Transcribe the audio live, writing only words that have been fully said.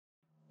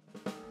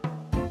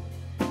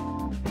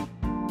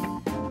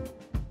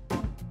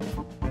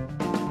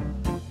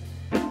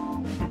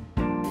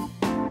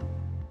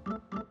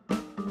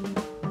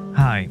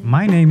Hi,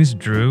 my name is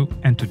Drew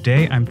and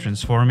today I'm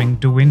transforming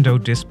the window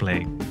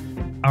display.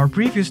 Our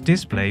previous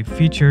display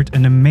featured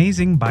an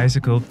amazing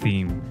bicycle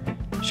theme,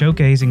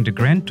 showcasing the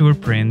Grand Tour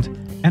print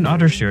and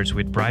other shirts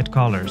with bright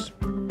colors.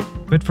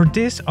 But for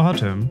this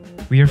autumn,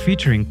 we are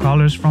featuring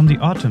colors from the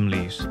autumn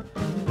leaves,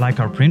 like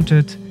our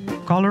printed,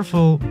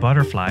 colorful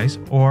butterflies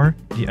or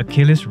the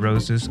Achilles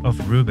roses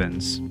of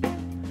Rubens.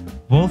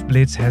 Wolff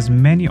Blitz has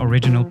many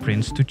original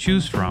prints to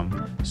choose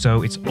from,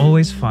 so it's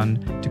always fun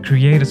to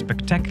create a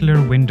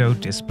spectacular window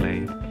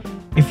display.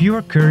 If you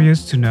are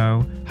curious to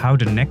know how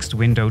the next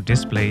window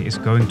display is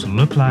going to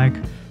look like,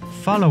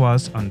 follow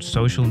us on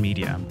social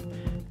media.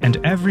 And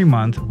every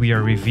month we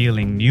are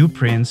revealing new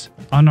prints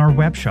on our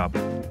webshop,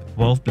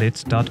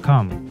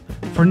 wolffblitz.com.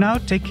 For now,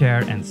 take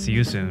care and see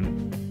you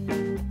soon.